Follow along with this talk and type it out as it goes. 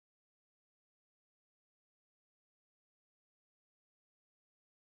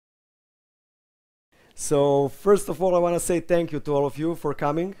So first of all, I want to say thank you to all of you for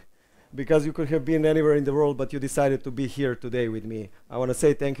coming, because you could have been anywhere in the world, but you decided to be here today with me. I want to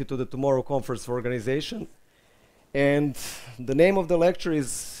say thank you to the Tomorrow Conference organization. And the name of the lecture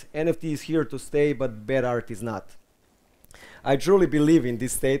is NFT is here to stay, but bad art is not. I truly believe in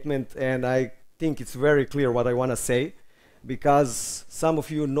this statement, and I think it's very clear what I want to say, because some of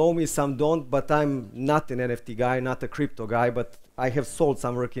you know me, some don't, but I'm not an NFT guy, not a crypto guy, but I have sold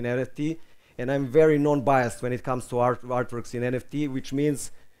some work in NFT, and I'm very non-biased when it comes to artworks in NFT, which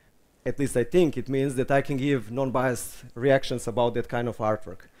means, at least I think it means, that I can give non-biased reactions about that kind of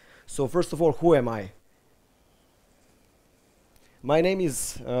artwork. So first of all, who am I? My name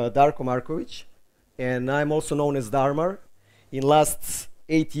is Darko Marković, and I'm also known as DarMar. In last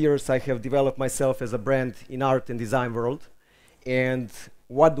 8 years, I have developed myself as a brand in art and design world. And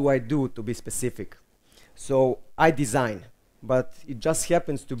what do I do, to be specific? So I design, but it just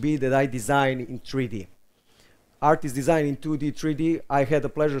happens to be that I design in 3D. Art is designed in 2D, 3D. I had the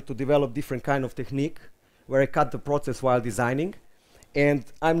pleasure to develop different kind of technique where I cut the process while designing. And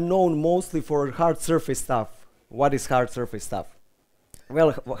I'm known mostly for hard surface stuff. What is hard surface stuff?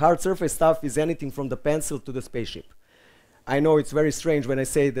 Well, hard surface stuff is anything from the pencil to the spaceship. I know it's very strange when I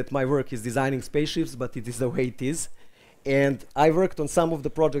say that my work is designing spaceships, but it is the way it is. And I worked on some of the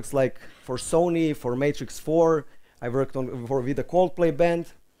projects like for Sony, for Matrix 4. I worked on with a Coldplay band.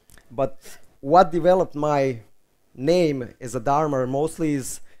 But what developed my name as a DarMar mostly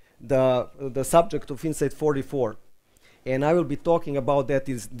is the subject of Insight 44. And I will be talking about that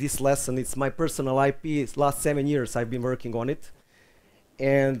in this lesson. It's my personal IP. It's last 7 years I've been working on it.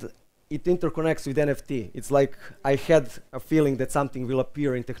 And it interconnects with NFT. It's like I had a feeling that something will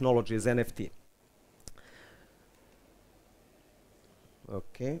appear in technology as NFT.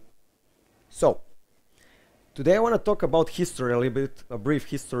 Okay. So, today I want to talk about history a little bit, a brief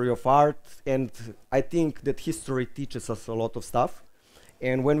history of art, and I think that history teaches us a lot of stuff.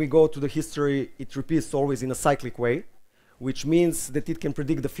 And when we go to the history, it repeats always in a cyclic way, which means that it can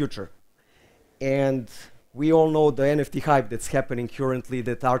predict the future. And we all know the NFT hype that's happening currently,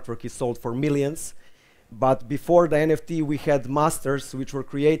 that artwork is sold for millions. But before the NFT, we had masters which were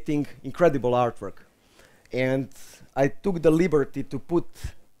creating incredible artwork. And I took the liberty to put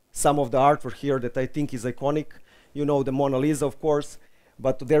some of the artwork here that I think is iconic. You know, the Mona Lisa, of course,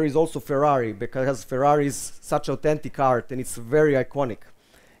 but there is also Ferrari, because Ferrari is such authentic art and it's very iconic.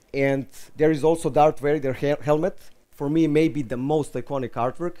 And there is also Darth Vader helmet. For me, maybe the most iconic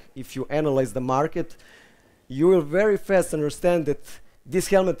artwork. If you analyze the market, you will very fast understand that this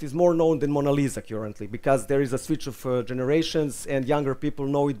helmet is more known than Mona Lisa currently, because there is a switch of generations and younger people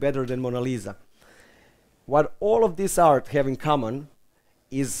know it better than Mona Lisa. What all of this art have in common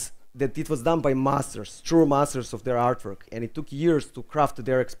is that it was done by masters, true masters of their artwork, and it took years to craft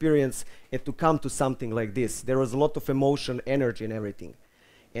their experience and to come to something like this. There was a lot of emotion, energy, and everything.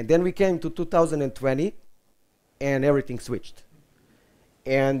 And then we came to 2020, and everything switched.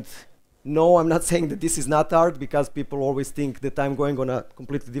 And no, I'm not saying that this is not art, because people always think that I'm going on a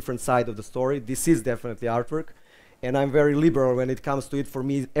completely different side of the story. This is definitely artwork, and I'm very liberal when it comes to it. For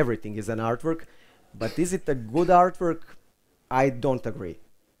me, everything is an artwork. But is it a good artwork? I don't agree.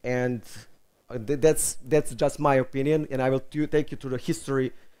 And that's just my opinion, and I will take you to the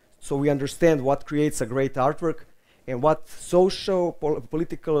history so we understand what creates a great artwork and what social,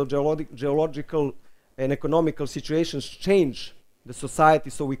 political, geological, and economical situations change the society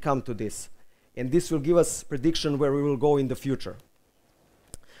so we come to this. And this will give us prediction where we will go in the future.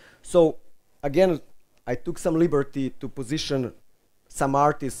 So again, I took some liberty to position some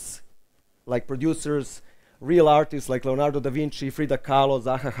artists like producers, real artists like Leonardo da Vinci, Frida Kahlo,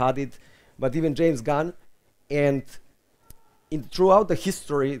 Zaha Hadid, but even James Gunn. And throughout the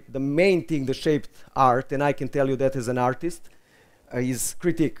history, the main thing that shaped art, and I can tell you that as an artist, is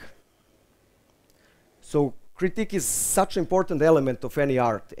critique. So critique is such an important element of any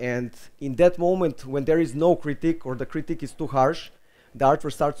art. And in that moment, when there is no critique or the critique is too harsh, the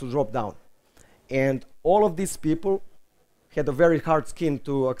artwork starts to drop down. And all of these people had a very hard skin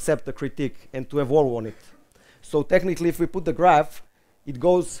to accept the critique and to evolve on it. So technically, if we put the graph, it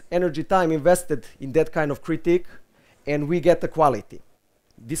goes energy time invested in that kind of critique, and we get the quality.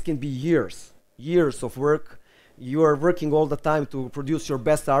 This can be years, years of work. You are working all the time to produce your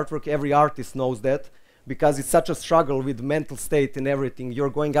best artwork. Every artist knows that, because it's such a struggle with mental state and everything. You're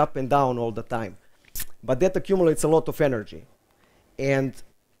going up and down all the time. But that accumulates a lot of energy. And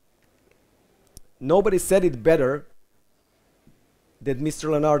nobody said it better than Mr.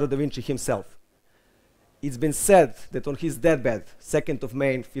 Leonardo da Vinci himself. It's been said that on his deathbed, 2nd of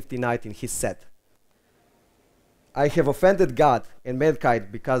May 1519, he said, "I have offended God and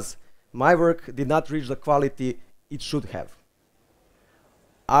mankind because my work did not reach the quality it should have.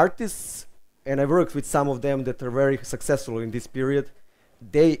 Artists, and I worked with some of them that are very successful in this period,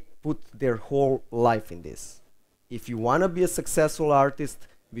 they put their whole life in this. If you want to be a successful artist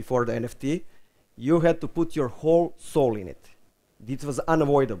before the NFT, you had to put your whole soul in it. It was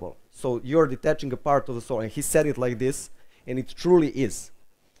unavoidable. So you're detaching a part of the soul. And he said it like this, and it truly is.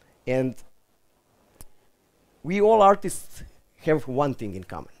 And we all artists have one thing in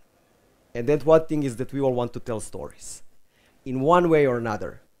common. And that one thing is that we all want to tell stories. In one way or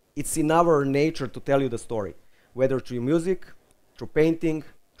another. It's in our nature to tell you the story. Whether through music, through painting,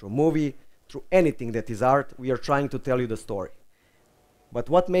 through movie, through anything that is art, we are trying to tell you the story. But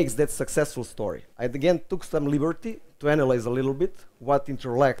what makes that successful story? I again took some liberty to analyze a little bit what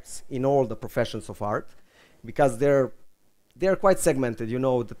interacts in all the professions of art, because they're quite segmented. You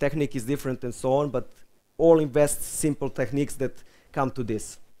know, the technique is different and so on, but all invest simple techniques that come to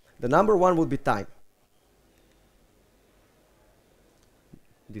this. The number one would be time.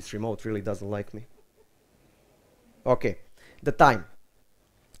 This remote really doesn't like me. Okay, the time.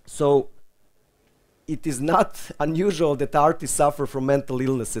 So it is not unusual that artists suffer from mental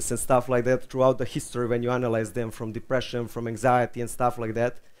illnesses and stuff like that throughout the history when you analyze them, from depression, from anxiety and stuff like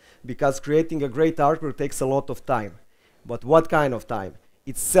that, because creating a great artwork takes a lot of time. But what kind of time?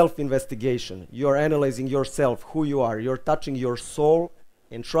 It's self-investigation. You're analyzing yourself, who you are. You're touching your soul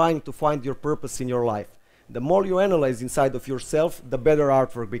and trying to find your purpose in your life. The more you analyze inside of yourself, the better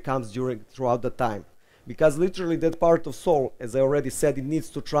artwork becomes throughout the time. Because literally that part of soul, as I already said, it needs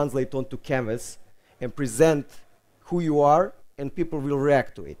to translate onto canvas and present who you are, and people will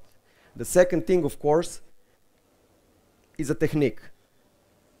react to it. The second thing, of course, is a technique.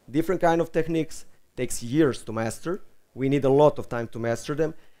 Different kind of techniques takes years to master. We need a lot of time to master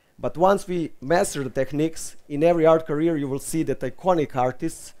them. But once we master the techniques, in every art career you will see that iconic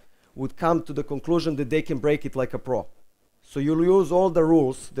artists would come to the conclusion that they can break it like a pro. So you'll use all the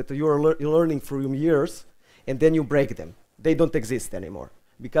rules that you are learning from years, and then you break them. They don't exist anymore,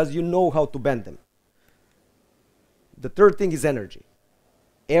 because you know how to bend them. The third thing is energy.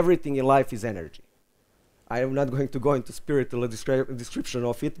 Everything in life is energy. I am not going to go into spiritual description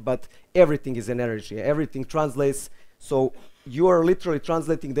of it, but everything is an energy. Everything translates. So you are literally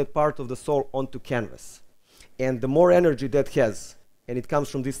translating that part of the soul onto canvas. And the more energy that has, and it comes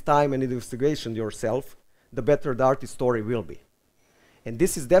from this time and investigation yourself, the better the artist story will be. And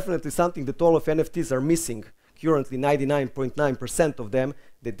this is definitely something that all of NFTs are missing. Currently 99.9% of them,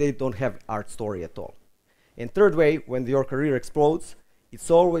 that they don't have art story at all. And third way, when your career explodes, it's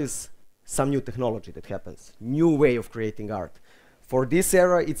always some new technology that happens, new way of creating art. For this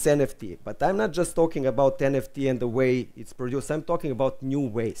era, it's NFT, but I'm not just talking about NFT and the way it's produced, I'm talking about new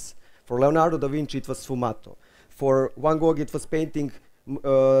ways. For Leonardo da Vinci, it was sfumato. For Van Gogh, it was painting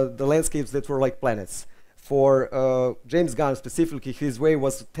the landscapes that were like planets. For James Gunn specifically, his way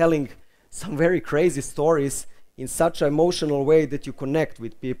was telling some very crazy stories in such an emotional way that you connect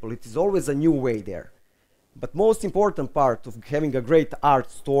with people. It is always a new way there. But most important part of having a great art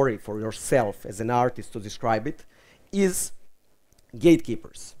story for yourself as an artist to describe it is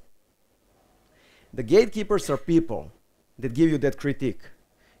gatekeepers. The gatekeepers are people that give you that critique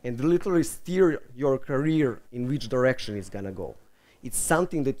and literally steer your career in which direction it's gonna go. It's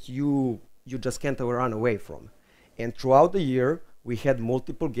something that you just can't run away from. And throughout the year, we had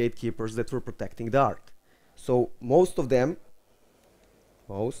multiple gatekeepers that were protecting the art. So most of them,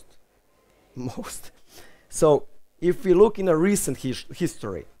 so if we look in a recent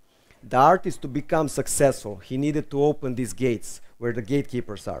history, the artist to become successful, he needed to open these gates where the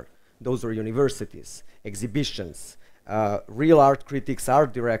gatekeepers are. Those are universities, exhibitions, real art critics,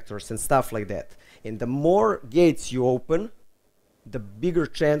 art directors, and stuff like that. And the more gates you open, the bigger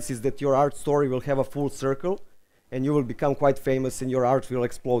chance is that your art story will have a full circle and you will become quite famous and your art will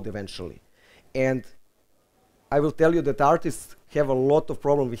explode eventually. And I will tell you that artists have a lot of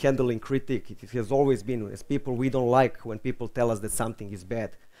problem with handling critique. It has always been, as people, we don't like when people tell us that something is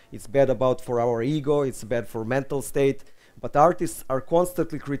bad. It's bad for our ego, it's bad for mental state, but artists are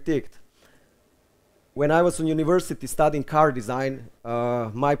constantly critiqued. When I was in university studying car design,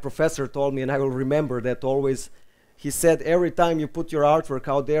 my professor told me, and I will remember that always, he said every time you put your artwork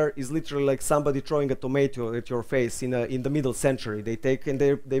out there is literally like somebody throwing a tomato at your face in the middle century. They take and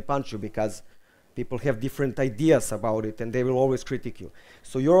they punch you because people have different ideas about it and they will always critique you.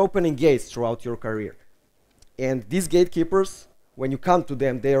 So you're opening gates throughout your career. And these gatekeepers, when you come to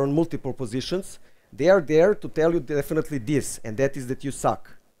them, they are in multiple positions. They are there to tell you definitely this, and that is that you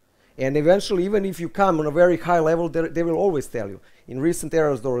suck. And eventually, even if you come on a very high level, they will always tell you. In recent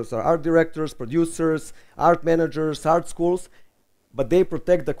eras, those are art directors, producers, art managers, art schools. but they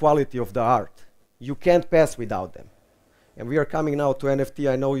protect the quality of the art. You can't pass without them. And we are coming now to NFT.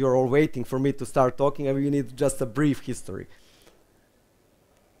 I know you're all waiting for me to start talking, and we need just a brief history.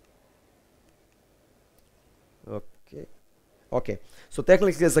 Okay, so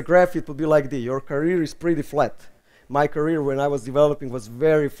technically as a graph it would be like this. Your career is pretty flat. My career when I was developing was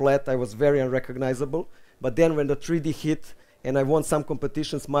very flat. I was very unrecognizable. But then when the 3D hit and I won some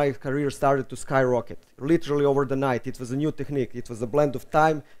competitions, my career started to skyrocket. Literally over the night. It was a new technique. It was a blend of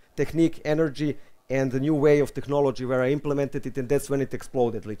time, technique, energy, and a new way of technology where I implemented it, and that's when it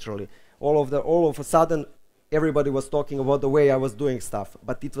exploded, literally. All of a sudden, everybody was talking about the way I was doing stuff.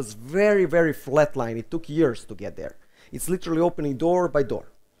 But it was very, very flat line. It took years to get there. It's literally opening door by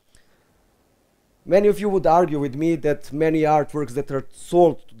door. Many of you would argue with me that many artworks that are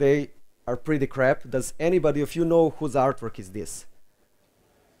sold today are pretty crap. Does anybody of you know whose artwork is this?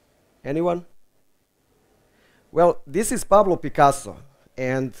 Anyone? Well, this is Pablo Picasso,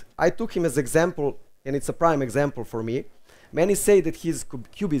 and I took him as example, and it's a prime example for me. Many say that his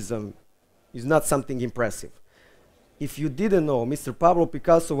cubism is not something impressive. If you didn't know, Mr. Pablo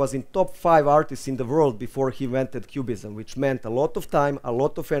Picasso was in top 5 artists in the world before he invented cubism, which meant a lot of time, a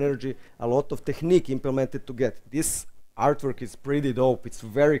lot of energy, a lot of technique implemented to get. This artwork is pretty dope. It's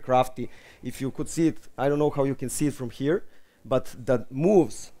very crafty. If you could see it, I don't know how you can see it from here, but the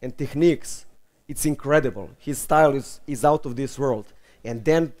moves and techniques, it's incredible. His style is out of this world. And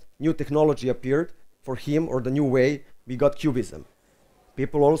then new technology appeared for him, or the new way, we got cubism.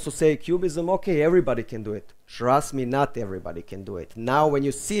 People also say cubism, okay, everybody can do it. Trust me, not everybody can do it. Now when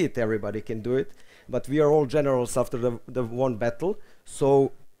you see it, everybody can do it, but we are all generals after the one battle.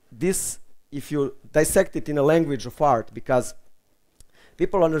 So this, if you dissect it in a language of art, because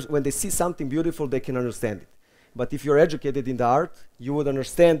people, when they see something beautiful, they can understand it. But if you're educated in the art, you would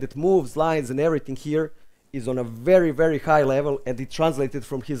understand that moves, lines, and everything here is on a very, very high level, and it translated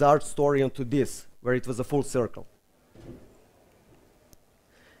from his art story onto this, where it was a full circle.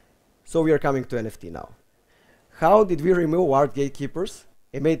 So we are coming to NFT now. How did we remove art gatekeepers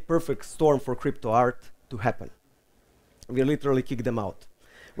and made perfect storm for crypto art to happen? We literally kicked them out.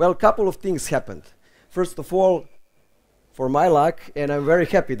 Well, a couple of things happened. First of all, for my luck, and I'm very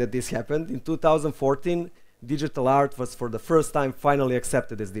happy that this happened, in 2014, digital art was for the first time finally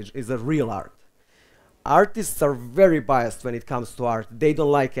accepted as a real art. Artists are very biased when it comes to art. They don't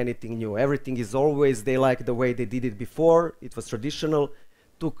like anything new. Everything is always, they like the way they did it before. It was traditional.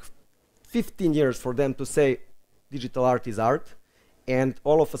 Took 15 years for them to say digital art is art, and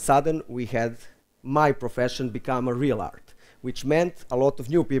all of a sudden we had my profession become a real art, which meant a lot of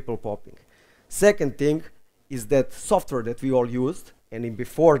new people popping. Second thing is that software that we all used, and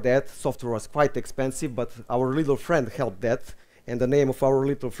before that software was quite expensive, but our little friend helped that, and the name of our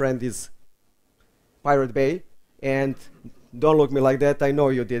little friend is Pirate Bay, and don't look me like that, I know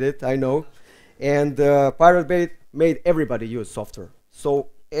you did it, I know. And Pirate Bay made everybody use software. So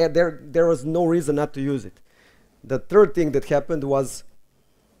there was no reason not to use it. The third thing that happened was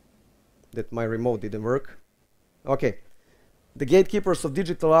that my remote didn't work. Okay, the gatekeepers of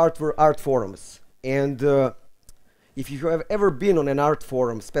digital art were art forums. And if you have ever been on an art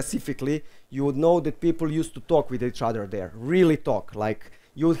forum specifically, you would know that people used to talk with each other there, really talk. Like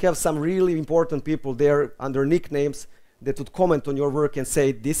you would have some really important people there under nicknames that would comment on your work and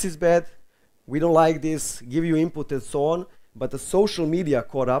say, this is bad, we don't like this, give you input and so on. But the social media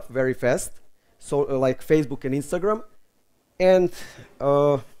caught up very fast, so like Facebook and Instagram, and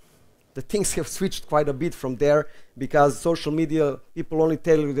the things have switched quite a bit from there, because social media, people only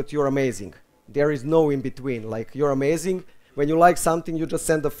tell you that you're amazing. There is no in between. Like, you're amazing. When you like something, you just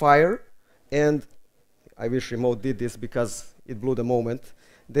send a fire, and I wish remote did this because it blew the moment.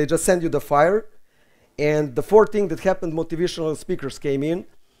 They just send you the fire, and the fourth thing that happened, motivational speakers came in,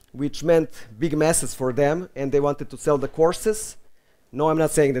 which meant big masses for them, and they wanted to sell the courses. No, I'm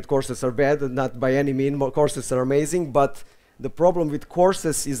not saying that courses are bad, not by any means. Courses are amazing, but the problem with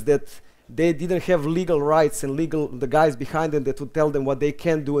courses is that they didn't have legal rights and the guys behind them that would tell them what they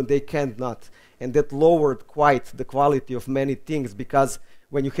can do and they can't not. And that lowered quite the quality of many things, because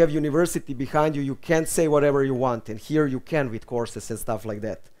when you have university behind you, you can't say whatever you want, and here you can with courses and stuff like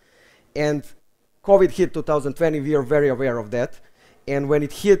that. And COVID hit 2020, we are very aware of that. And when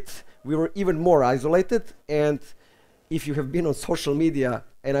it hit, we were even more isolated. And if you have been on social media,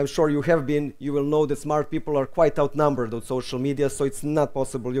 and I'm sure you have been, you will know that smart people are quite outnumbered on social media, so it's not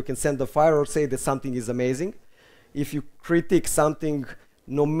possible. You can send a fire or say that something is amazing. If you critique something,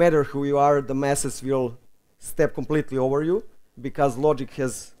 no matter who you are, the masses will step completely over you, because logic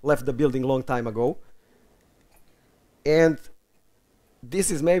has left the building a long time ago. And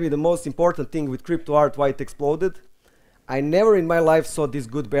this is maybe the most important thing with crypto art, why it exploded. I never in my life saw this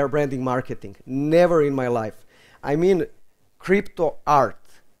good branding marketing. Never in my life. I mean, crypto art.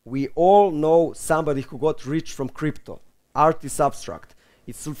 We all know somebody who got rich from crypto. Art is abstract.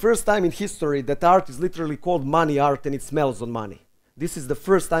 It's the first time in history that art is literally called money art and it smells on money. This is the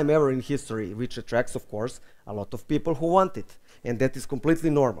first time ever in history, which attracts, of course, a lot of people who want it. And that is completely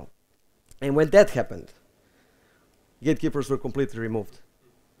normal. And when that happened, gatekeepers were completely removed.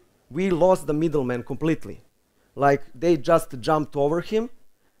 We lost the middleman completely. Like, they just jumped over him.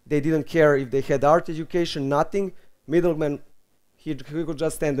 They didn't care if they had art education, nothing. Middleman, he could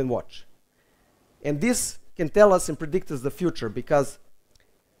just stand and watch. And this can tell us and predict us the future, because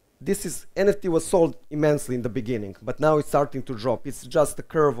NFT was sold immensely in the beginning, but now it's starting to drop. It's just the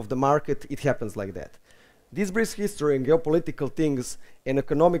curve of the market. It happens like that. This brief history and geopolitical things and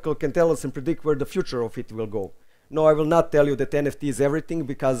economical can tell us and predict where the future of it will go. No, I will not tell you that NFT is everything,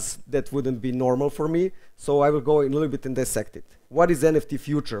 because that wouldn't be normal for me. So I will go in a little bit and dissect it. What is NFT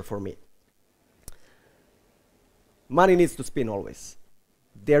future for me? Money needs to spin always.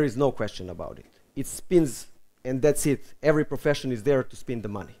 There is no question about it. It spins and that's it. Every profession is there to spin the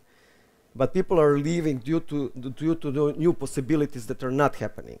money. But people are leaving due to the new possibilities that are not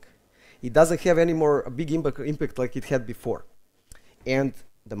happening. It doesn't have any more a big impact like it had before. And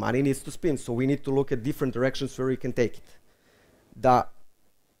the money needs to spin, so we need to look at different directions where we can take it. The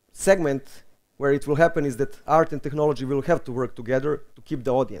segment where it will happen is that art and technology will have to work together to keep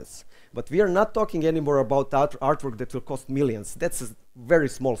the audience. But we are not talking anymore about artwork that will cost millions. That's a very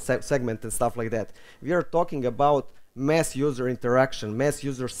small segment and stuff like that. We are talking about mass user interaction, mass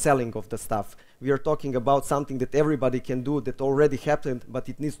user selling of the stuff. We are talking about something that everybody can do that already happened, but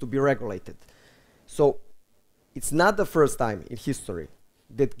it needs to be regulated. So it's not the first time in history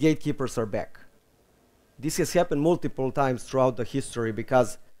that gatekeepers are back. This has happened multiple times throughout the history,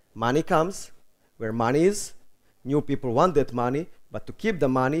 because money comes where money is, new people want that money, but to keep the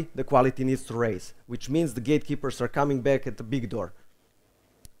money, the quality needs to raise, which means the gatekeepers are coming back at the big door.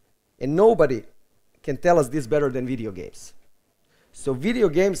 And nobody can tell us this better than video games. So video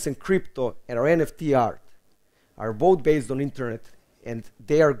games and crypto and our NFT art are both based on internet, and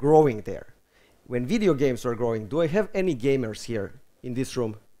they are growing there. When video games are growing, do I have any gamers here in this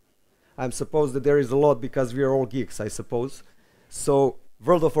room? I suppose that there is a lot, because we are all geeks, I suppose. So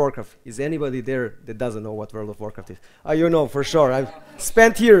World of Warcraft, is anybody there that doesn't know what World of Warcraft is? You know, for sure. I've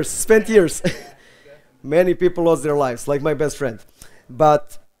spent years. Many people lost their lives, like my best friend.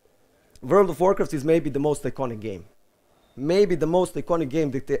 But World of Warcraft is maybe the most iconic game. Maybe the most iconic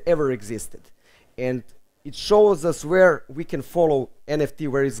game that ever existed. And it shows us where we can follow NFT,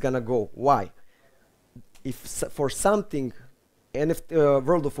 where it's gonna go. Why? If for something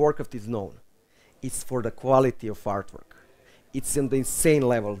World of Warcraft is known, it's for the quality of artwork. It's in the insane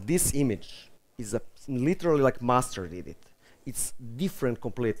level. This image is literally like master did it. It's different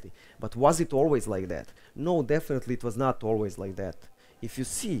completely. But was it always like that? No, definitely it was not always like that. If you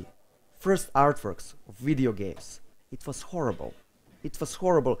see first artworks of video games, it was horrible. It was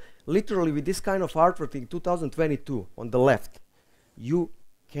horrible. Literally, with this kind of artwork in 2022, on the left, you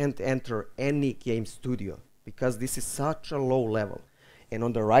can't enter any game studio, because this is such a low level. And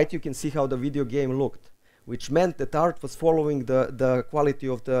on the right, you can see how the video game looked, which meant that art was following the quality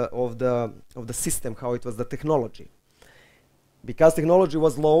of the system, how it was the technology. Because technology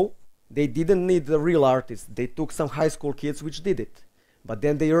was low, they didn't need the real artists. They took some high school kids which did it. But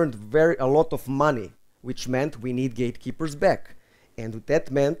then they earned a lot of money, which meant we need gatekeepers back. And that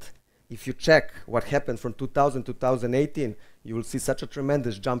meant, if you check what happened from 2000 to 2018, you will see such a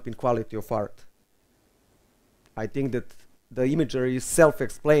tremendous jump in quality of art. I think that the imagery is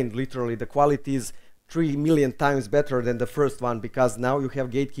self-explained. Literally, the quality is 3 million times better than the first one, because now you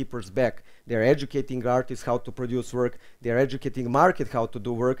have gatekeepers back. They're educating artists how to produce work. They're educating market how to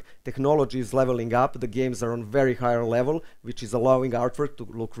do work. Technology is leveling up. The games are on very higher level, which is allowing artwork to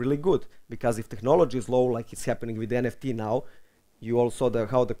look really good. Because if technology is low, like it's happening with NFT now, you also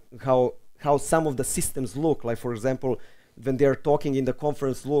how some of the systems look. Like, for example, when they're talking in the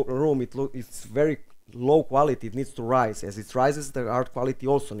conference room, it's very low quality. It needs to rise. As it rises, the art quality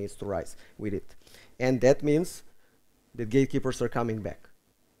also needs to rise with it. And that means that gatekeepers are coming back.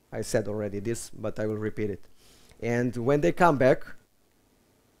 I said already this, but I will repeat it. And when they come back,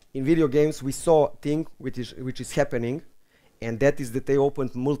 in video games, we saw a thing which is happening, and that is that they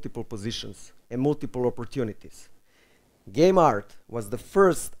opened multiple positions and multiple opportunities. Game art was the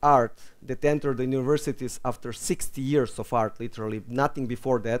first art that entered the universities after 60 years of art, literally, nothing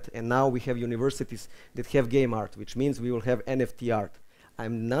before that. And now we have universities that have game art, which means we will have NFT art.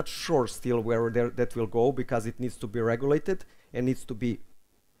 I'm not sure still where that will go, because it needs to be regulated and needs to be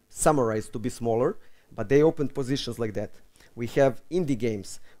summarized to be smaller. but they opened positions like that. We have indie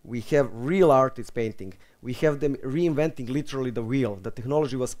games. We have real artists painting. We have them reinventing literally the wheel. The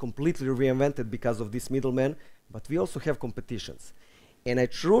technology was completely reinvented because of this middleman, but we also have competitions. And I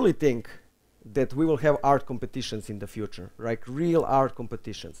truly think that we will have art competitions in the future, like real art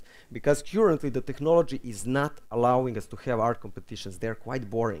competitions. Because currently the technology is not allowing us to have art competitions. They're quite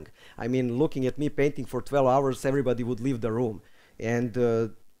boring. I mean, looking at me painting for 12 hours, everybody would leave the room. And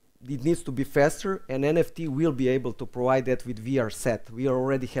it needs to be faster, and NFT will be able to provide that with VR set. We are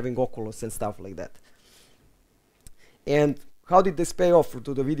already having Oculus and stuff like that. And how did this pay off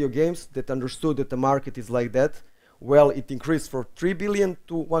to the video games that understood that the market is like that? Well, it increased from 3 billion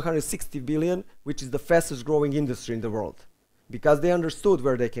to 160 billion, which is the fastest growing industry in the world, because they understood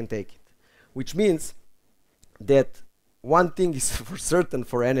where they can take it. Which means that one thing is for certain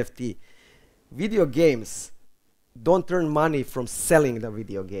for NFT, video games don't earn money from selling the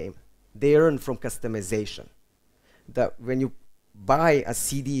video game. They earn from customization. When you buy a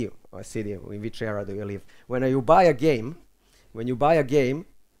CD, in which era do you live? When you buy a game,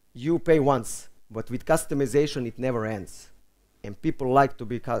 you pay once. But with customization, it never ends. And people like to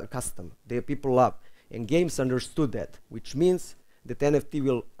be custom. People love. And games understood that, which means that NFT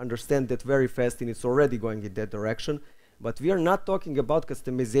will understand that very fast, and it's already going in that direction. But we are not talking about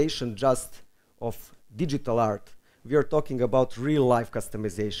customization just of digital art. We are talking about real-life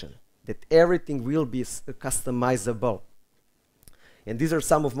customization, that everything will be customizable. And these are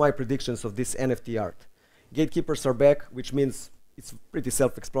some of my predictions of this NFT art. Gatekeepers are back, which means it's pretty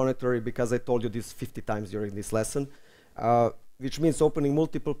self-explanatory because I told you this 50 times during this lesson, which means opening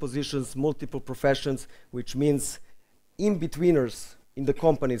multiple positions, multiple professions, which means in-betweeners in the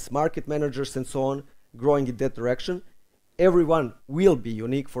companies, market managers and so on, growing in that direction. Everyone will be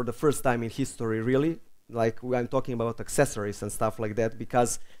unique for the first time in history, really. Like I'm talking about accessories and stuff like that,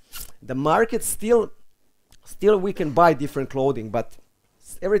 because the market still we can buy different clothing, but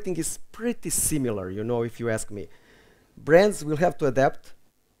everything is pretty similar, you know, if you ask me. Brands will have to adapt.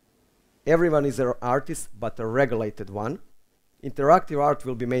 Everyone is an artist, but a regulated one. Interactive art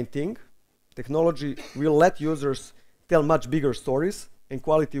will be main thing. Technology will let users tell much bigger stories, and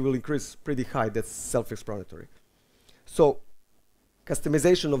quality will increase pretty high. That's self-explanatory. So,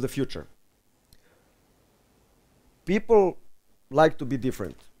 customization of the future. People like to be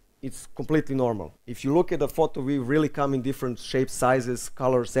different. It's completely normal. If you look at a photo, we really come in different shapes, sizes,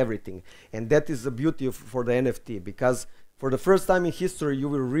 colors, everything. And that is the beauty for the NFT, because for the first time in history, you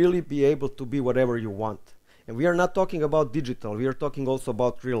will really be able to be whatever you want. And we are not talking about digital, we are talking also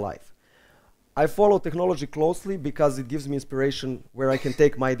about real life. I follow technology closely because it gives me inspiration where I can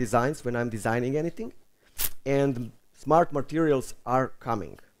take my designs when I'm designing anything. And smart materials are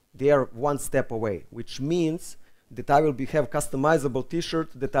coming. They are one step away, which means that I will have customizable t-shirt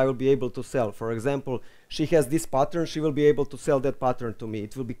that I will be able to sell. For example, she has this pattern, she will be able to sell that pattern to me.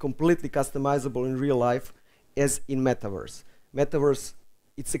 It will be completely customizable in real life as in Metaverse. Metaverse,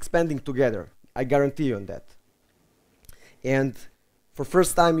 it's expanding together. I guarantee you on that. And for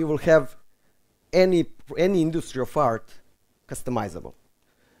first time, you will have any industry of art customizable,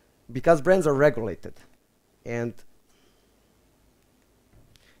 because brands are regulated. And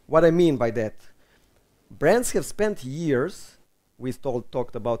what I mean by that, brands have spent years, we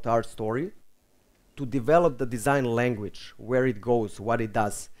talked about art story, to develop the design language, where it goes, what it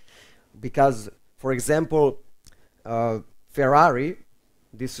does. Because, for example, Ferrari,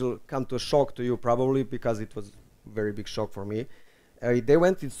 this will come to a shock to you probably, because it was a very big shock for me. They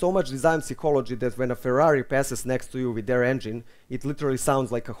went in so much design psychology that when a Ferrari passes next to you with their engine, it literally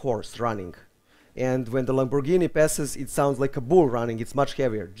sounds like a horse running. And when the Lamborghini passes, it sounds like a bull running, it's much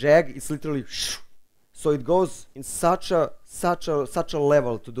heavier. Jag, it's literally shh. So it goes in such a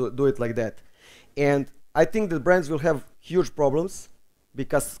level to do it like that. And I think that brands will have huge problems,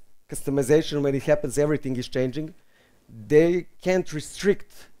 because customization, when it happens, everything is changing. They can't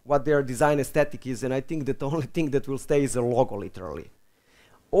restrict what their design aesthetic is, and I think that the only thing that will stay is a logo, literally.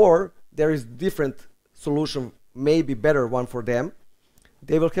 Or there is different solution, maybe better one for them.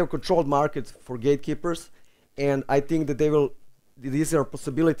 They will have controlled markets for gatekeepers, and I think that these are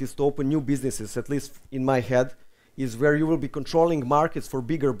possibilities to open new businesses, at least in my head, is where you will be controlling markets for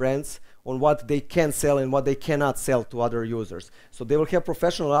bigger brands on what they can sell and what they cannot sell to other users. So they will have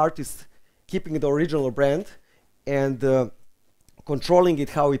professional artists keeping the original brand and controlling it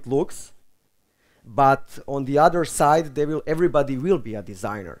how it looks, but on the other side, everybody will be a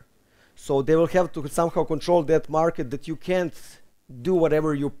designer. So they will have to somehow control that market, that you can't do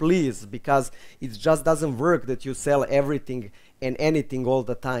whatever you please, because it just doesn't work that you sell everything and anything all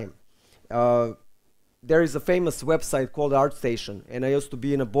the time. there is a famous website called ArtStation, and I used to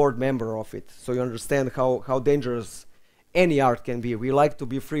be a board member of it, so you understand how dangerous any art can be. We like to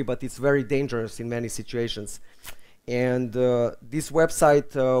be free, but it's very dangerous in many situations. And this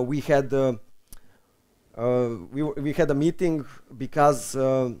website, we had a meeting because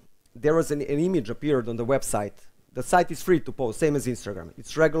there was an image appeared on the website. The site is free to post, same as Instagram.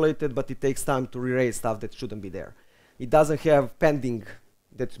 It's regulated, but it takes time to erase stuff that shouldn't be there. It doesn't have pending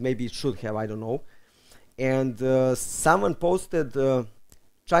that maybe it should have, I don't know. And someone posted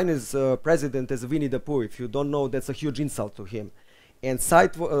China's president as Winnie the Pooh. If you don't know, that's a huge insult to him. And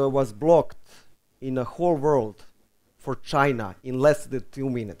site was blocked in the whole world for China in less than 2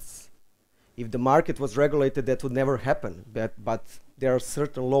 minutes. If the market was regulated, that would never happen. But there are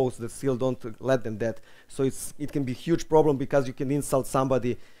certain laws that still don't let them that. So it can be a huge problem because you can insult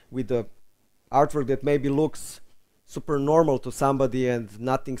somebody with the artwork that maybe looks super normal to somebody and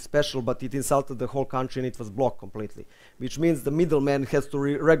nothing special, but it insulted the whole country and it was blocked completely, which means the middleman has to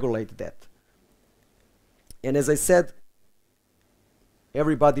regulate that. And as I said,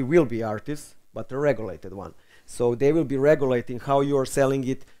 everybody will be artists, but a regulated one. So they will be regulating how you are selling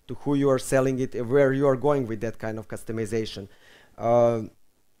it, to who you are selling it, and where you are going with that kind of customization.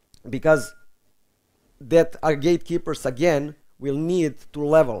 Because that our gatekeepers, again, will need to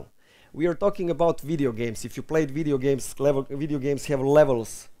level. We are talking about video games. If you played video games, video games have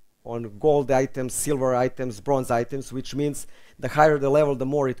levels on gold items, silver items, bronze items, which means the higher the level, the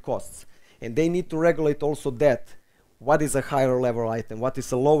more it costs. And they need to regulate also that. What is a higher level item? What is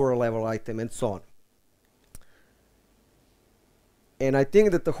a lower level item? And so on. And I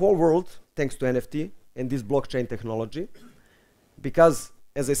think that the whole world, thanks to NFT and this blockchain technology, because,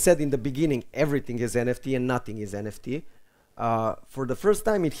 as I said in the beginning, everything is NFT and nothing is NFT, for the first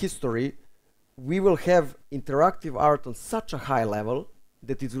time in history, we will have interactive art on such a high level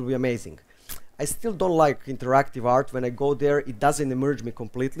that it will be amazing. I still don't like interactive art. When I go there, it doesn't emerge me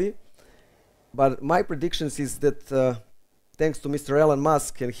completely. But my predictions is that thanks to Mr. Elon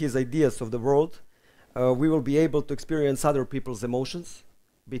Musk and his ideas of the world, we will be able to experience other people's emotions,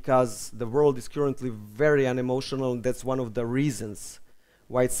 because the world is currently very unemotional, and that's one of the reasons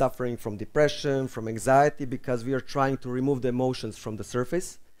why it's suffering from depression, from anxiety, because we are trying to remove the emotions from the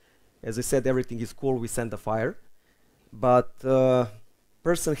surface. As I said, everything is cool, we send the fire. But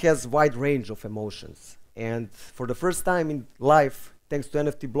person has wide range of emotions. And for the first time in life, thanks to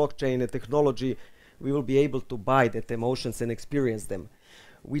NFT blockchain and technology, we will be able to buy that emotions and experience them.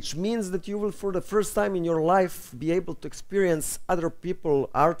 Which means that you will, for the first time in your life, be able to experience other people,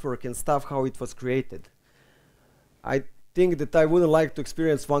 artwork and stuff, how it was created. I think that I wouldn't like to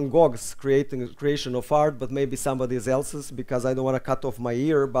experience Van Gogh's creation of art, but maybe somebody else's, because I don't want to cut off my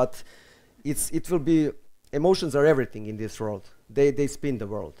ear, but it will be, emotions are everything in this world. They spin the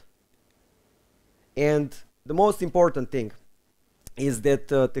world. And the most important thing is that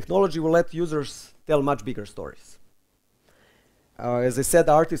technology will let users tell much bigger stories. As I said,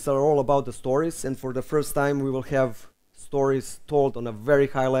 artists are all about the stories, and for the first time we will have stories told on a very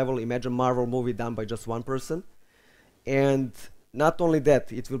high level. Imagine Marvel movie done by just one person. And not only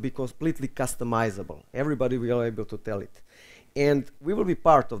that, it will be completely customizable. Everybody will be able to tell it. And we will be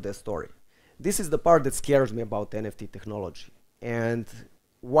part of the story. This is the part that scares me about NFT technology. And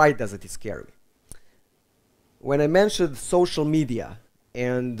why does it scare me? When I mentioned social media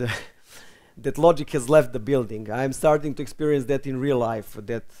and that logic has left the building, I'm starting to experience that in real life.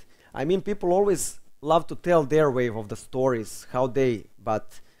 That, I mean, people always love to tell their way of the stories,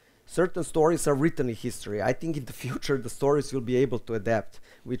 but certain stories are written in history. I think in the future the stories will be able to adapt,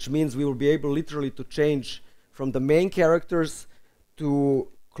 which means we will be able literally to change from the main characters to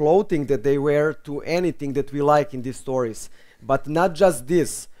clothing that they wear to anything that we like in these stories. But not just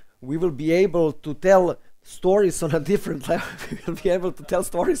this, we will be able to tell stories on a different level. We will be able to tell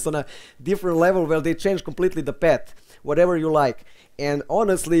stories on a different level where they change completely the path, whatever you like. And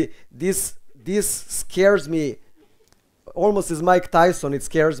honestly, this scares me almost as Mike Tyson. It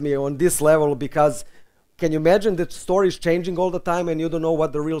scares me on this level, because can you imagine that story is changing all the time and you don't know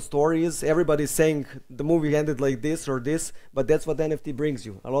what the real story is? Everybody's saying the movie ended like this or this, but that's what NFT brings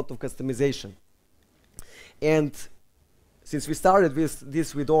you, a lot of customization. And since we started with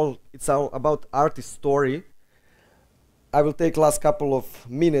this it's all about artist story, I will take last couple of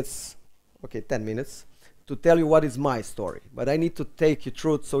minutes, okay, 10 minutes, to tell you what is my story. But I need to take you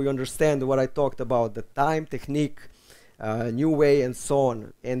through it so you understand what I talked about, the time, technique, new way, and so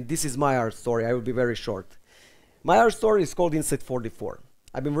on. And this is my art story. I will be very short. My art story is called Inside 44.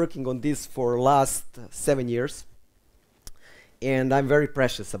 I've been working on this for the last 7 years. And I'm very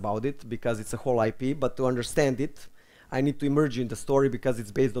precious about it because it's a whole IP. But to understand it, I need to immerse you in the story because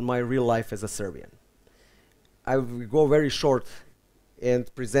it's based on my real life as a Serbian. I will go very short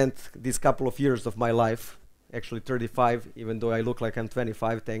and present these couple of years of my life. Actually 35, even though I look like I'm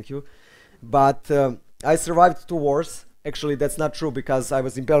 25, thank you. But I survived 2 wars. Actually, that's not true because I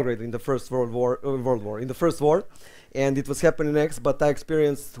was in Belgrade in the first World War, in the first war, and it was happening next, but I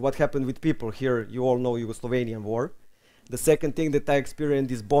experienced what happened with people here. You all know Yugoslavian war. The second thing that I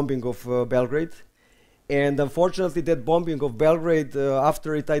experienced is bombing of Belgrade. And unfortunately, that bombing of Belgrade,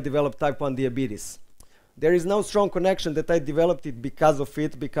 after it, I developed type 1 diabetes. There is no strong connection that I developed it because of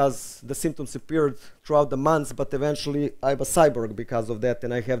it, because the symptoms appeared throughout the months, but eventually I'm a cyborg because of that,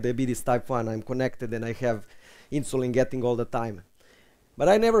 and I have diabetes type 1. I'm connected and I have insulin getting all the time. But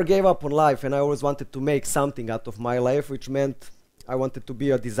I never gave up on life, and I always wanted to make something out of my life, which meant I wanted to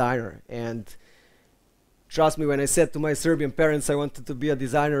be a designer. And trust me, when I said to my Serbian parents I wanted to be a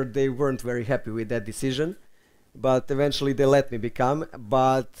designer, they weren't very happy with that decision. But eventually they let me become.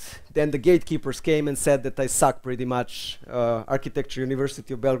 But then the gatekeepers came and said that I suck pretty much. Architecture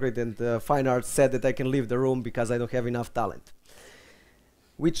University of Belgrade and Fine Arts said that I can leave the room because I don't have enough talent.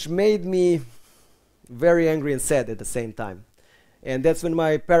 Which made me very angry and sad at the same time. And that's when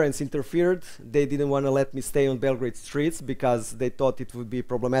my parents interfered. They didn't want to let me stay on Belgrade streets because they thought it would be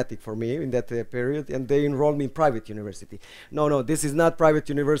problematic for me in that period, and they enrolled me in private university. No, this is not private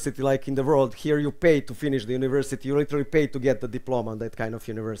university like in the world. Here you pay to finish the university. You literally pay to get the diploma on that kind of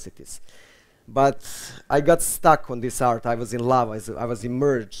universities. But I got stuck on this art. I was in love. I was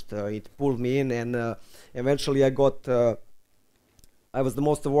immersed. It pulled me in, and eventually I was the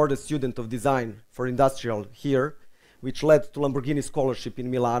most awarded student of design for industrial here, which led to Lamborghini scholarship in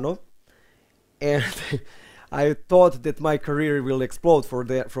Milano. And I thought that my career will explode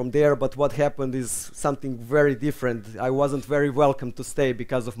from there, but what happened is something very different. I wasn't very welcome to stay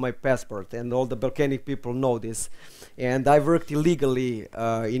because of my passport, and all the Balkanic people know this. And I worked illegally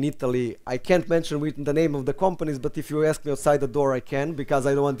in Italy. I can't mention the name of the companies, but if you ask me outside the door, I can, because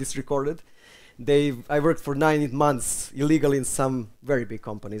I don't want this recorded. I worked for 9 months illegally in some very big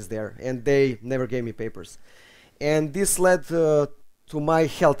companies there, and they never gave me papers. And this led to my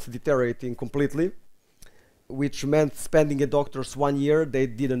health deteriorating completely, which meant spending at doctors 1 year. They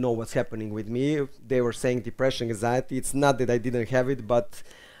didn't know what's happening with me. They were saying depression, anxiety. It's not that I didn't have it, but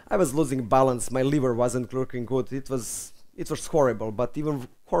I was losing balance. My liver wasn't looking good. It was horrible, but even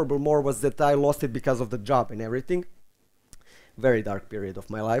horrible more was that I lost it because of the job and everything. Very dark period of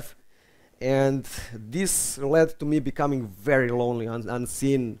my life. And this led to me becoming very lonely,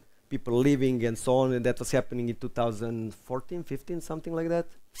 unseen, people leaving and so on, and that was happening in 2014, 15, something like that.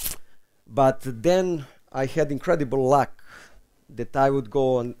 But then I had incredible luck that I would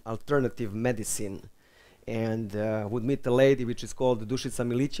go on alternative medicine and would meet a lady which is called Dušica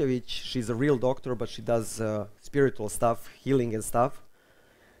Milićević. She's a real doctor, but she does spiritual stuff, healing and stuff.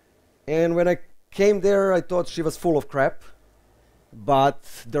 And when I came there, I thought she was full of crap. But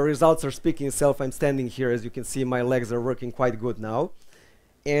the results are speaking itself. I'm standing here, as you can see, my legs are working quite good now.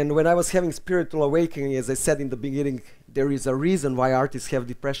 And when I was having spiritual awakening, as I said in the beginning, there is a reason why artists have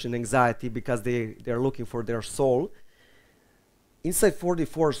depression, anxiety, because they're looking for their soul. Inside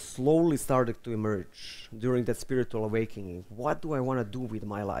 44 slowly started to emerge during that spiritual awakening. What do I want to do with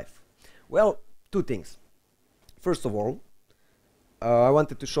my life? Well, 2 things. First of all, I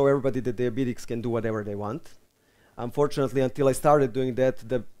wanted to show everybody that diabetics can do whatever they want. Unfortunately, until I started doing that,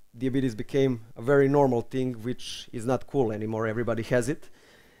 the diabetes became a very normal thing, which is not cool anymore. Everybody has it.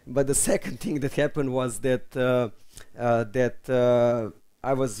 But the second thing that happened was that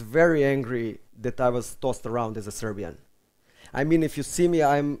I was very angry that I was tossed around as a Serbian. I mean, if you see me,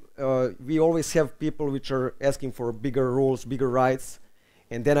 we always have people which are asking for bigger rules, bigger rights,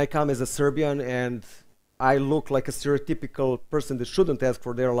 and then I come as a Serbian and I look like a stereotypical person that shouldn't ask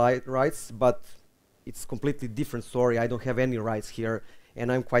for their rights, but it's completely different story. I don't have any rights here,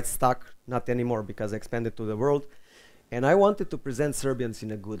 and I'm quite stuck, not anymore because I expanded to the world. And I wanted to present Serbians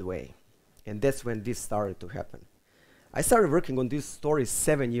in a good way. And that's when this started to happen. I started working on this story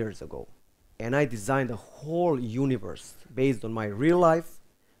 7 years ago. And I designed a whole universe based on my real life,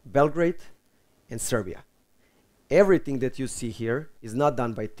 Belgrade, and Serbia. Everything that you see here is not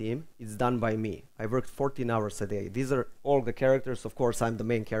done by team, it's done by me. I worked 14 hours a day. These are all the characters. Of course, I'm the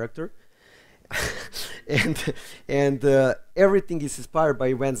main character. and everything is inspired by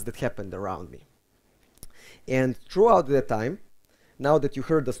events that happened around me. And throughout that time, now that you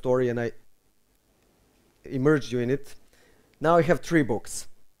heard the story and I immersed you in it, now I have 3 books.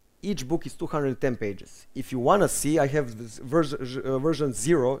 Each book is 210 pages. If you want to see, I have this version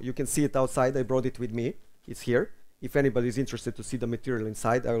 0. You can see it outside. I brought it with me. It's here. If anybody is interested to see the material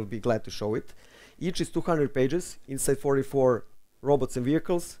inside, I will be glad to show it. Each is 200 pages. Inside 44 robots and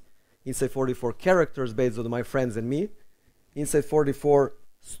vehicles. inside 44 characters based on my friends and me, inside 44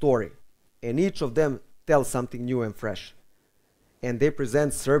 story. And each of them tells something new and fresh. And they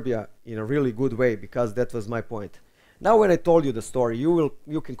present Serbia in a really good way, because that was my point. Now when I told you the story,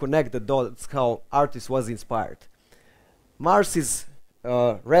 you can connect the dots how artist was inspired. Mars is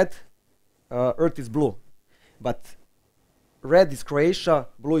red, Earth is blue. But red is Croatia,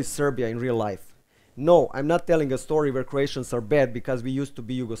 blue is Serbia in real life. No, I'm not telling a story where Croatians are bad because we used to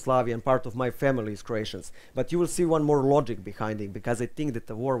be Yugoslavia and part of my family is Croatians. But you will see one more logic behind it, because I think that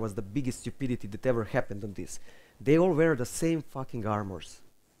the war was the biggest stupidity that ever happened on this. They all wear the same fucking armors,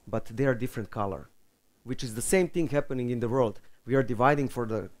 but they are different color, which is the same thing happening in the world. We are dividing for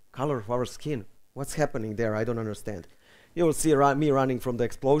the color of our skin. What's happening there? I don't understand. You will see me running from the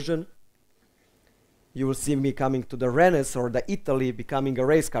explosion. You will see me coming to the Rennes or the Italy, becoming a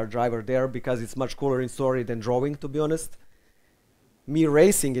race car driver there, because it's much cooler in story than drawing, to be honest. Me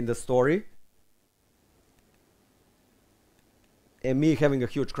racing in the story. And me having a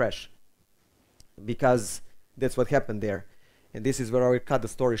huge crash. Because that's what happened there. And this is where I will cut the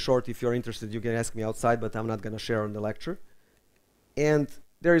story short. If you're interested, you can ask me outside, but I'm not going to share on the lecture. And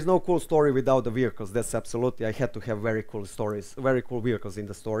there is no cool story without the vehicles. That's absolutely, I had to have very cool stories, very cool vehicles in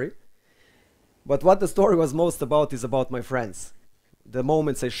the story. But what the story was most about is about my friends, the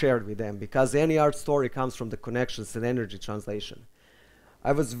moments I shared with them, because any art story comes from the connections and energy translation.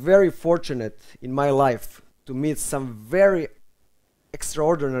 I was very fortunate in my life to meet some very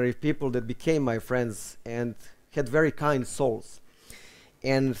extraordinary people that became my friends and had very kind souls.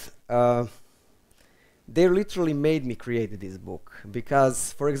 And they literally made me create this book.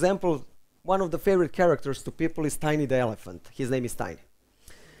 Because, for example, one of the favorite characters to people is Tiny the elephant. His name is Tiny.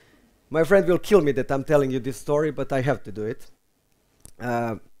 My friend will kill me that I'm telling you this story, but I have to do it.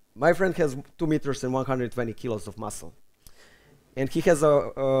 My friend has 2 meters and 120 kilos of muscle. And he has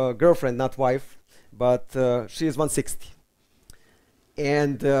a girlfriend, not wife, but she is 160.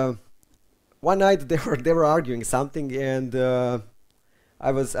 And one night they were arguing something, and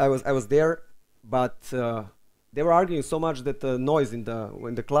I was there, but they were arguing so much that the noise in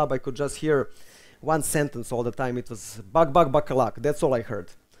the club, I could just hear one sentence all the time. It was bak bak bakalak. That's all I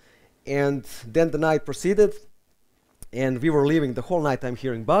heard. And then the night proceeded, and we were leaving. The whole night I'm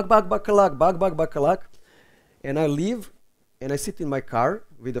hearing bak bak bakalak, bak bak bakalak. And I leave, and I sit in my car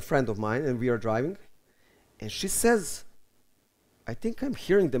with a friend of mine, and we are driving. And she says, I think I'm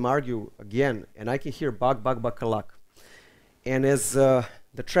hearing them argue again, and I can hear bak bak bakalak. And as the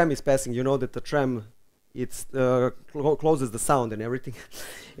tram is passing, you know that the tram, it closes the sound and everything.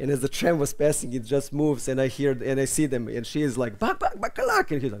 And as the tram was passing, it just moves, and I hear and I see them, and she is like bak bak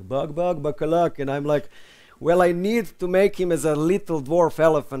bakalak, and he's like bak bak bakalak, and I'm like, well, I need to make him as a little dwarf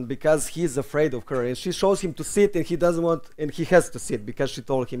elephant because he's afraid of her. And she shows him to sit, and he doesn't want, and he has to sit because she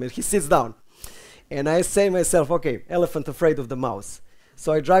told him, and he sits down. And I say myself, okay, elephant afraid of the mouse.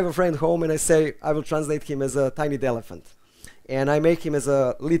 So I drive a friend home, and I say I will translate him as a tiny elephant, and I make him as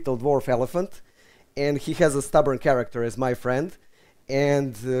a little dwarf elephant. And he has a stubborn character as my friend,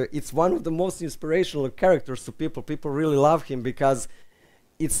 and it's one of the most inspirational characters to people. People really love him because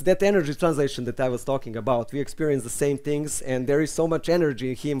it's that energy translation that I was talking about. We experience the same things, and there is so much energy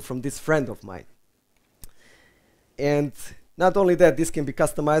in him from this friend of mine. And not only that, this can be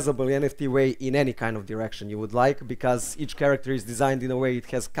customizable in NFT way in any kind of direction you would like, because each character is designed in a way it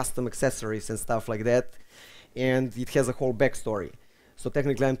has custom accessories and stuff like that, and it has a whole backstory. So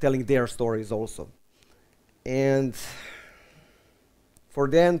technically I'm telling their stories also. And for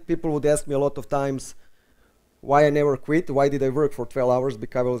then, people would ask me a lot of times why I never quit, why did I work for 12 hours,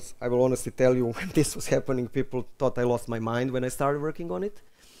 because I will honestly tell you, when this was happening, people thought I lost my mind when I started working on it.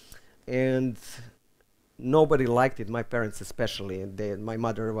 And nobody liked it, my parents especially, and my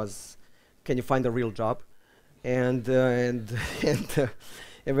mother was, can you find a real job? And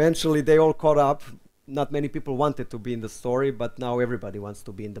eventually they all caught up. Not many people wanted to be in the story, but now everybody wants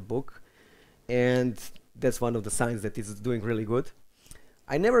to be in the book. And that's one of the signs that it's doing really good.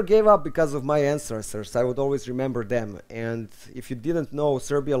 I never gave up because of my ancestors. I would always remember them. And if you didn't know,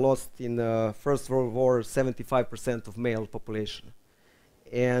 Serbia lost in the First World War 75% of male population.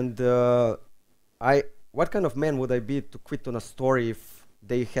 And what kind of man would I be to quit on a story if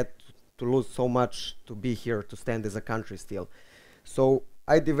they had to lose so much to be here, to stand as a country still? So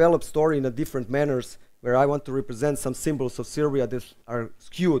I developed story in a different manners where I want to represent some symbols of Serbia that are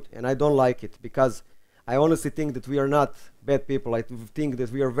skewed, and I don't like it because I honestly think that we are not bad people. I think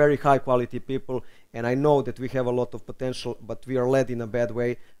that we are very high quality people, and I know that we have a lot of potential, but we are led in a bad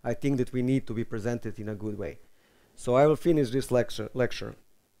way. I think that we need to be presented in a good way. So I will finish this lecture.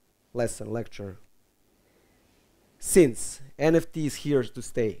 Since NFT is here to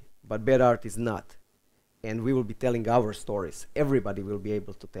stay, but bad art is not. And we will be telling our stories. Everybody will be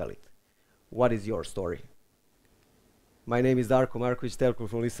able to tell it. What is your story? My name is Darko Marković. Thank you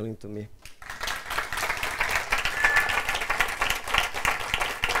for listening to me.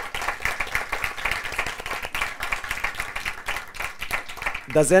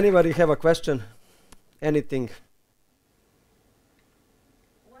 Does anybody have a question? Anything?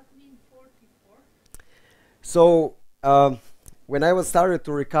 What means 44? So, when I was started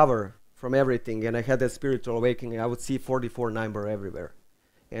to recover from everything and I had that spiritual awakening, I would see 44 number everywhere.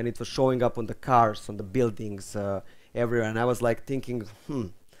 And it was showing up on the cars, on the buildings, everywhere. And I was like thinking,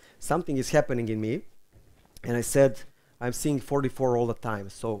 something is happening in me. And I said, I'm seeing 44 all the time,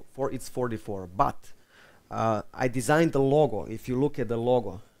 so it's 44. But I designed the logo. If you look at the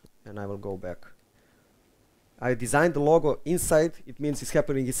logo, and I will go back. I designed the logo inside. It means it's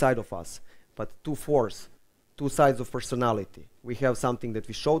happening inside of us. But two fours, two sides of personality. We have something that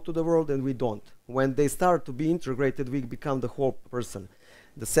we show to the world and we don't. When they start to be integrated, we become the whole person.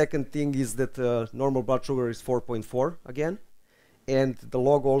 The second thing is that normal blood sugar is 4.4 again. And the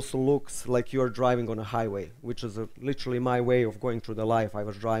logo also looks like you're driving on a highway, which is literally my way of going through the life. I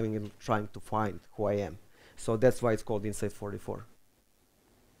was driving and trying to find who I am. So that's why it's called Inside 44.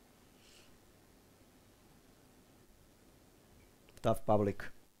 Tough public.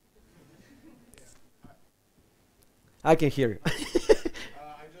 I can hear you. I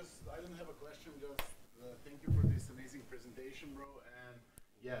don't have a question, just thank you for this amazing presentation, bro. And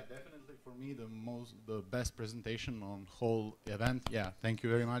yeah, definitely for me the best presentation on whole event. Yeah, thank you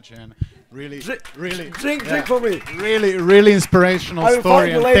very much, and really Drink for me. Really inspirational I will story. find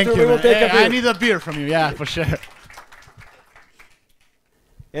you And later, thank we you. will Man. take a Hey, I beer. need a beer from you. Yeah, for sure.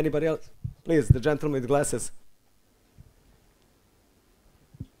 Anybody else? Please, the gentleman with glasses.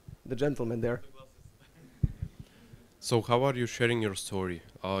 The gentleman there. So how are you sharing your story?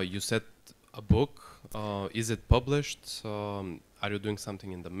 You said a book. Is it published? Are you doing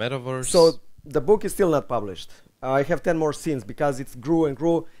something in the metaverse? So the book is still not published. I have 10 more scenes because it grew and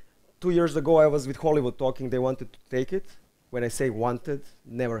grew. 2 years ago, I was with Hollywood talking. They wanted to take it. When I say wanted,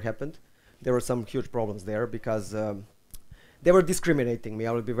 never happened. There were some huge problems there because they were discriminating me.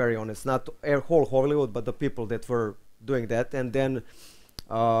 I will be very honest. Not whole Hollywood, but the people that were doing that. And then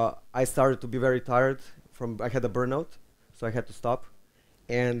I started to be very tired. I had a burnout, so I had to stop.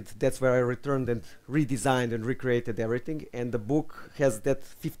 And that's where I returned and redesigned and recreated everything. And the book has that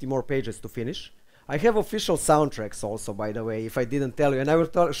 50 more pages to finish. I have official soundtracks also, by the way, if I didn't tell you. And I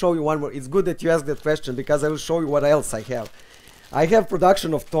will show you one more. It's good that you asked that question because I will show you what else I have. I have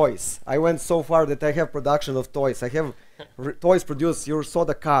production of toys. I went so far that I have production of toys. I have toys produced. You saw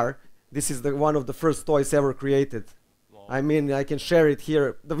the car. This is one of the first toys ever created. I mean, I can share it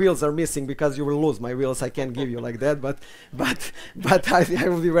here. The wheels are missing because you will lose my wheels. I can't give you like that, but I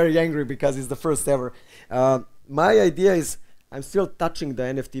will be very angry because it's the first ever. My idea is I'm still touching the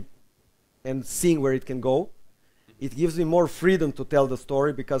NFT and seeing where it can go. It gives me more freedom to tell the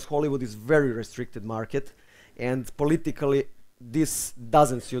story because Hollywood is very restricted market, and politically this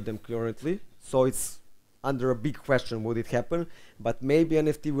doesn't suit them currently. So it's under a big question would it happen, but maybe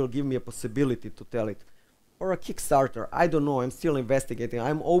NFT will give me a possibility to tell it. Or a Kickstarter, I don't know, I'm still investigating.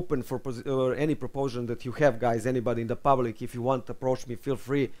 I'm open for any proposal that you have, guys, anybody in the public. If you want to approach me, feel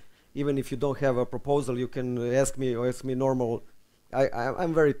free. Even if you don't have a proposal, you can ask me or ask me normal.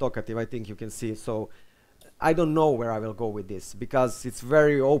 I'm very talkative, I think you can see. So I don't know where I will go with this because it's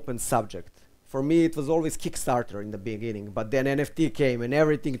very open subject. For me, it was always Kickstarter in the beginning, but then NFT came and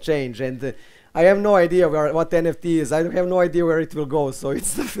everything changed. And I have no idea what NFT is. I have no idea where it will go. So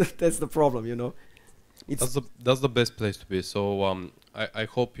it's that's the problem, you know. That's the best place to be. So I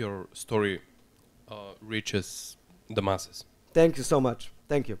hope your story reaches the masses. Thank you so much.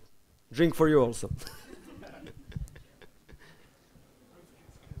 Thank you. Drink for you also. Is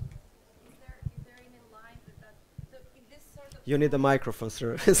there any line that so in this sort of You need a microphone,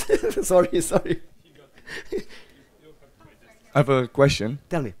 sir. sorry. I have a question.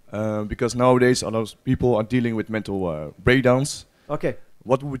 Tell me. Because nowadays a lot of people are dealing with mental breakdowns. Okay.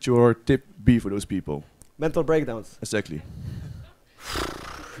 What would your tip be for those people? Mental breakdowns. Exactly.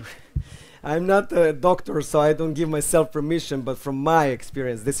 I'm not a doctor, so I don't give myself permission, but from my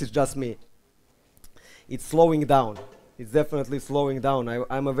experience, this is just me. It's slowing down. It's definitely slowing down.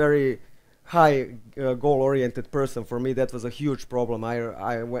 I'm a very high goal-oriented person. For me, that was a huge problem.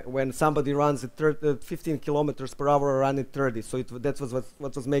 When somebody runs at 15 kilometers per hour, I run at 30. So that was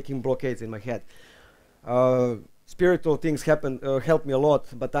what was making blockades in my head. Spiritual things help me a lot,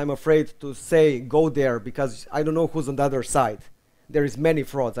 but I'm afraid to say go there because I don't know who's on the other side. There is many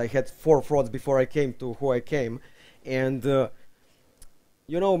frauds. I had 4 frauds before I came to who I came, and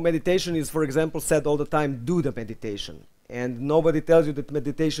you know, meditation is, for example, said all the time, do the meditation. And nobody tells you that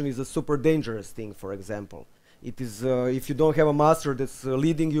meditation is a super dangerous thing, for example. It is, if you don't have a master that's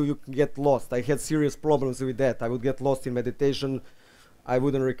leading you, you can get lost. I had serious problems with that. I would get lost in meditation. I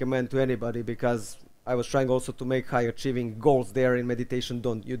wouldn't recommend to anybody because I was trying also to make high achieving goals there in meditation.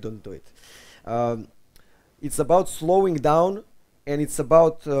 You don't do it. It's about slowing down, and it's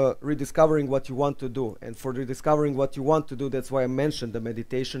about rediscovering what you want to do. And for rediscovering what you want to do, that's why I mentioned the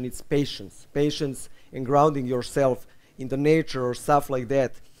meditation. It's patience. Patience and grounding yourself in the nature or stuff like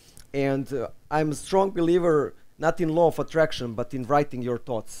that. And I'm a strong believer, not in law of attraction, but in writing your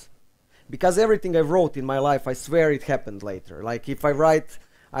thoughts. Because everything I wrote in my life, I swear it happened later. Like if I write,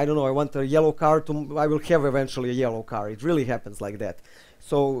 I don't know, I want a yellow car, I will have eventually a yellow car. It really happens like that.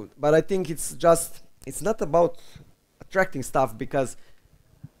 So, but I think it's just, it's not about attracting stuff, because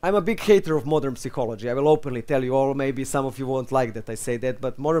I'm a big hater of modern psychology. I will openly tell you all, maybe some of you won't like that I say that,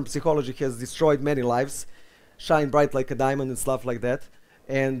 but modern psychology has destroyed many lives, shine bright like a diamond and stuff like that.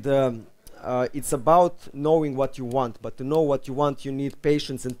 And it's about knowing what you want, but to know what you want, you need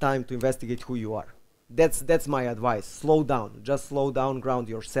patience and time to investigate who you are. That's my advice. Slow down, just slow down, ground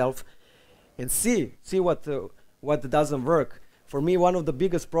yourself, and see what doesn't work. For me, one of the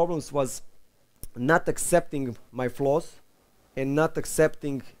biggest problems was not accepting my flaws and not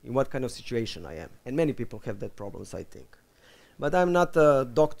accepting in what kind of situation I am. And many people have that problems, I think. But I'm not a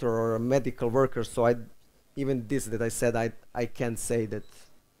doctor or a medical worker, so even this that I said, I can't say that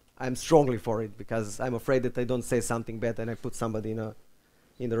I'm strongly for it, because I'm afraid that I don't say something bad and I put somebody in a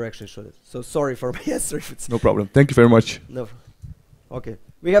direction shouldn't. So sorry for my answer if it's... No problem. Thank you very much. No. Okay.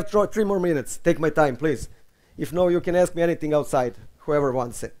 We have 3 more minutes. Take my time, please. If no, you can ask me anything outside, whoever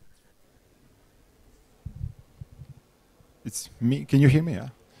wants it. It's me. Can you hear me? Yeah?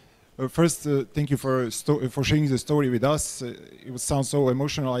 First, thank you for sharing the story with us. It sounds so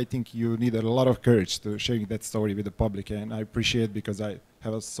emotional. I think you need a lot of courage to sharing that story with the public, and I appreciate it because I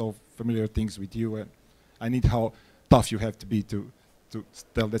have so familiar things with you, and I need how tough you have to be to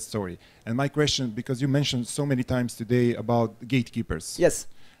tell that story. And my question, because you mentioned so many times today about gatekeepers. Yes.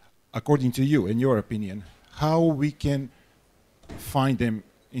 According to you, in your opinion, how we can find them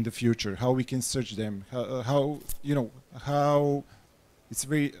in the future, how we can search them, how it's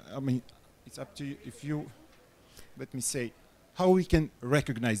very, I mean, it's up to you. If you, let me say, how we can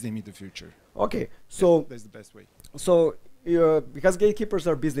recognize them in the future. Okay, so that's the best way. So because gatekeepers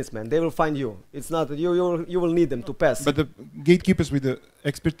are businessmen, they will find you. It's not you will need them to pass. But the gatekeepers with the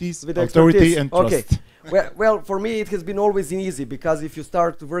expertise, authority, and trust. Okay. well, for me it has been always easy, because if you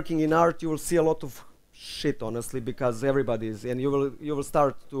start working in art, you will see a lot of shit, honestly, because everybody is, and you will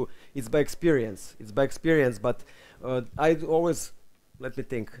start to. It's by experience. It's by experience. But I always, let me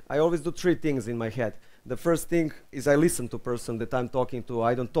think. I always do 3 things in my head. The first thing is I listen to person that I'm talking to.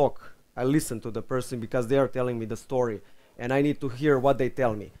 I don't talk. I listen to the person, because they are telling me the story, and I need to hear what they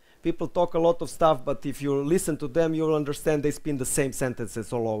tell me. People talk a lot of stuff, but if you listen to them, you will understand they spin the same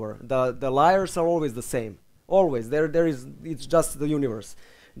sentences all over. The liars are always the same. Always. It's just the universe.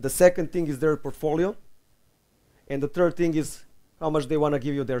 The second thing is their portfolio. And the third thing is how much they want to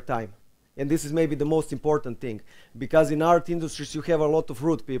give you their time. And this is maybe the most important thing, because in art industries you have a lot of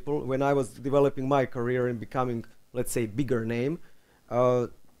rude people. When I was developing my career and becoming, let's say, bigger name,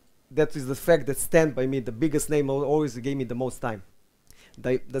 that is the fact that stand by me, the biggest name always gave me the most time.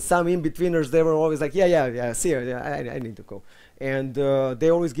 The some in-betweeners, they were always like, yeah, see, I need to go. And they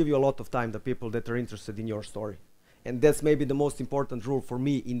always give you a lot of time, the people that are interested in your story. And that's maybe the most important rule for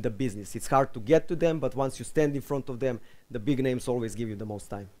me in the business. It's hard to get to them, but once you stand in front of them, the big names always give you the most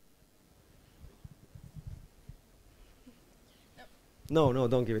time. No,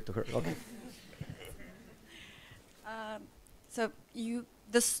 don't give it to her. Okay. So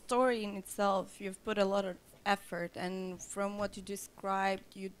the story in itself, you've put a lot of effort, and from what you described,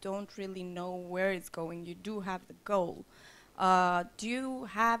 you don't really know where it's going. You do have the goal. Do you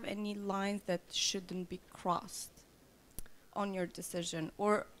have any lines that shouldn't be crossed on your decision?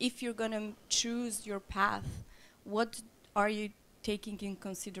 Or if you're going to choose your path, what are you taking in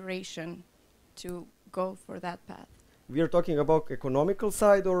consideration to go for that path? We are talking about economical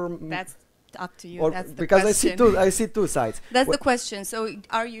side, or that's up to you. Or that's the because question. I see two sides. That's the question. So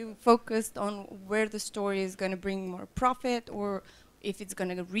are you focused on where the story is going to bring more profit, or if it's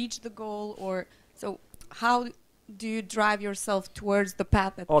going to reach the goal, or so how do you drive yourself towards the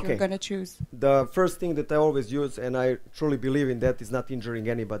path that you're going to choose? The first thing that I always use, and I truly believe in that, is not injuring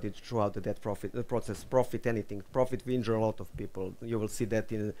anybody throughout the process. Profit anything. Profit, we injure a lot of people. You will see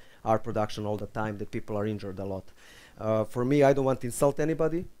that in our production all the time, that people are injured a lot. For me, I don't want to insult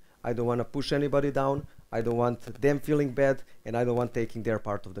anybody. I don't want to push anybody down. I don't want them feeling bad, and I don't want taking their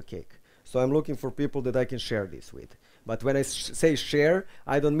part of the cake. So I'm looking for people that I can share this with. But when I say share,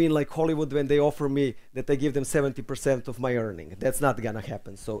 I don't mean like Hollywood when they offer me that I give them 70% of my earning. That's not gonna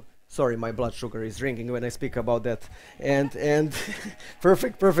happen. So sorry, my blood sugar is ringing when I speak about that. And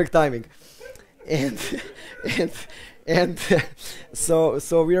perfect timing. And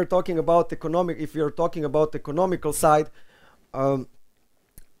so we are talking about economic. If we are talking about economical side,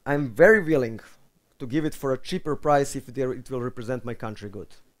 I'm very willing to give it for a cheaper price if it will represent my country good.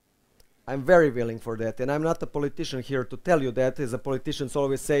 I'm very willing for that, and I'm not a politician here to tell you that. As a politicians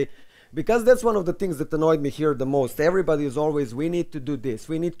always say, because that's one of the things that annoyed me here the most. Everybody is always, we need to do this,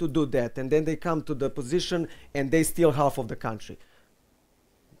 we need to do that, and then they come to the position and they steal half of the country.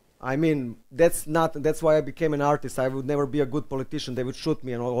 I mean, that's why I became an artist. I would never be a good politician. They would shoot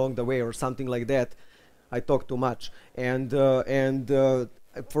me along the way or something like that. I talk too much. And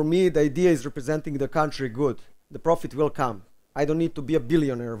for me, the idea is representing the country good. The profit will come. I don't need to be a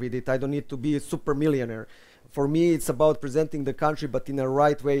billionaire with it. I don't need to be a super millionaire. For me, it's about presenting the country, but in a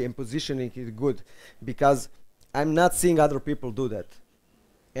right way and positioning it good. Because I'm not seeing other people do that.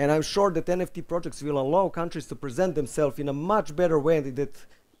 And I'm sure that NFT projects will allow countries to present themselves in a much better way than that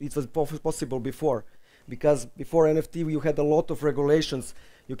it was possible before. Because before NFT, you had a lot of regulations.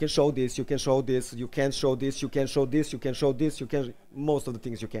 You can show this, you can show this, you can't show this, you can show this, you can show this, you can, most of the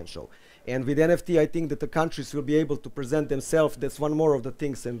things you can show. And with NFT, I think that the countries will be able to present themselves. That's one more of the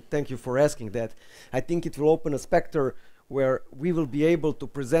things, and thank you for asking that. I think it will open a specter where we will be able to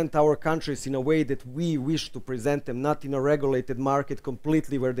present our countries in a way that we wish to present them, not in a regulated market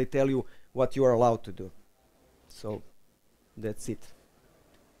completely where they tell you what you are allowed to do. So, that's it.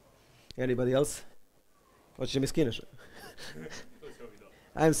 Anybody else? Hoćete mi skineš?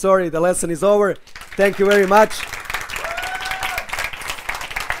 I'm sorry, the lesson is over. Thank you very much.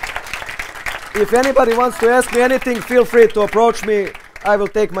 If anybody wants to ask me anything, feel free to approach me. I will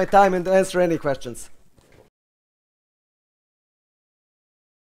take my time and answer any questions.